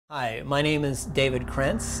Hi, my name is David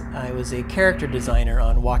Krentz. I was a character designer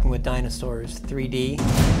on Walking with Dinosaurs 3D.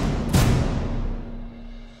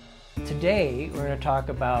 Today we're going to talk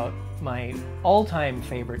about my all-time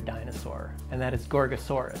favorite dinosaur, and that is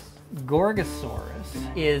Gorgosaurus.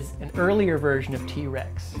 Gorgosaurus is an earlier version of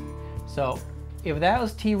T-Rex. So if that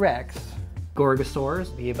was T-Rex, Gorgosaurus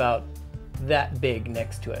would be about that big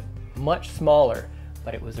next to it, much smaller.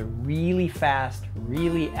 But it was a really fast,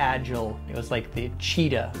 really agile, it was like the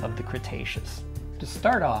cheetah of the Cretaceous. To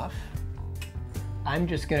start off, I'm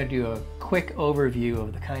just going to do a quick overview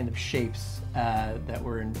of the kind of shapes that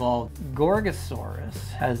were involved. Gorgosaurus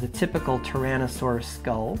has the typical Tyrannosaurus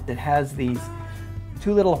skull. It has these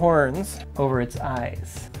two little horns over its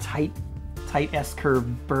eyes. Tight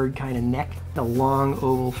S-curve bird kind of neck, the long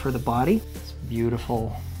oval for the body. It's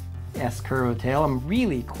beautiful S-curve tail. I'm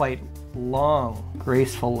really quite long,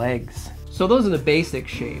 graceful legs. So those are the basic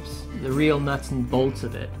shapes, the real nuts and bolts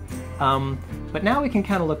of it. But now we can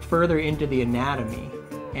kind of look further into the anatomy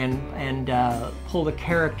and pull the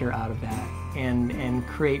character out of that and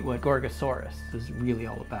create what Gorgosaurus is really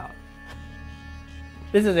all about.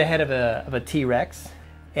 This is the head of a T-Rex,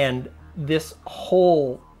 and this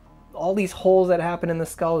hole, all these holes that happen in the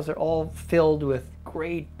skulls are all filled with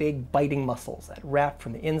great big biting muscles that wrap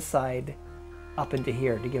from the inside up into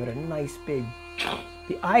here to give it a nice big...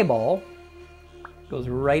 The eyeball goes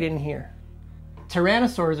right in here.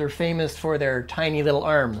 Tyrannosaurs are famous for their tiny little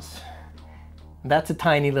arms. That's a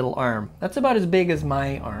tiny little arm. That's about as big as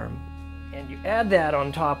my arm. And you add that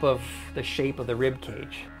on top of the shape of the rib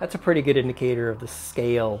cage. That's a pretty good indicator of the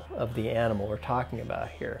scale of the animal we're talking about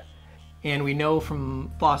here. And we know from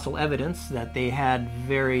fossil evidence that they had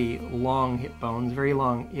very long hip bones, very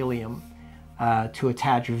long ilium, to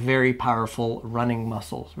attach very powerful running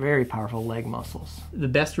muscles, very powerful leg muscles. The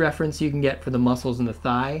best reference you can get for the muscles in the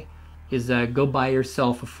thigh is go buy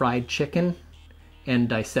yourself a fried chicken and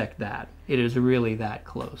dissect that. It is really that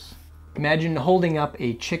close. Imagine holding up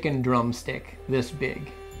a chicken drumstick this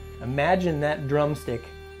big. Imagine that drumstick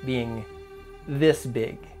being this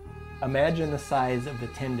big. Imagine the size of the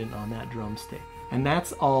tendon on that drumstick. And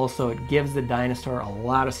that's also, it gives the dinosaur a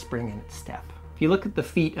lot of spring in its step. If you look at the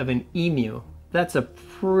feet of an emu, that's a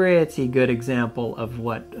pretty good example of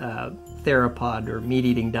what theropod or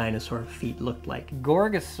meat-eating dinosaur feet looked like.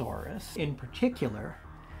 Gorgosaurus, in particular,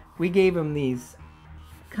 we gave him these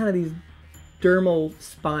kind of these dermal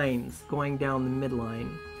spines going down the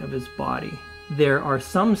midline of his body. There are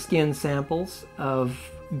some skin samples of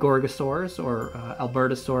Gorgosaurus or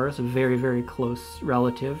Albertosaurus, a very, very close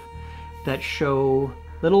relative, that show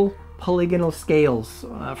little polygonal scales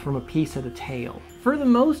from a piece of the tail. For the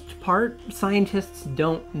most part, scientists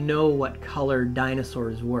don't know what color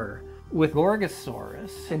dinosaurs were. With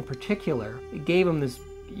Gorgosaurus in particular, it gave him this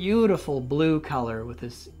beautiful blue color with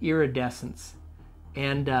this iridescence.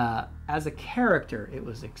 And as a character, it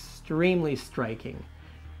was extremely striking.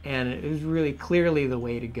 And it was really clearly the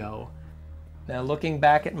way to go. Now looking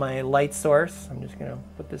back at my light source, I'm just gonna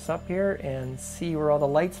put this up here and see where all the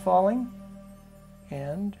light's falling.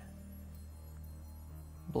 And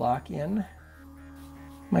block in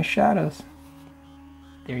my shadows.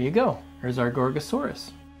 There you go. There's our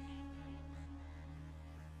Gorgosaurus.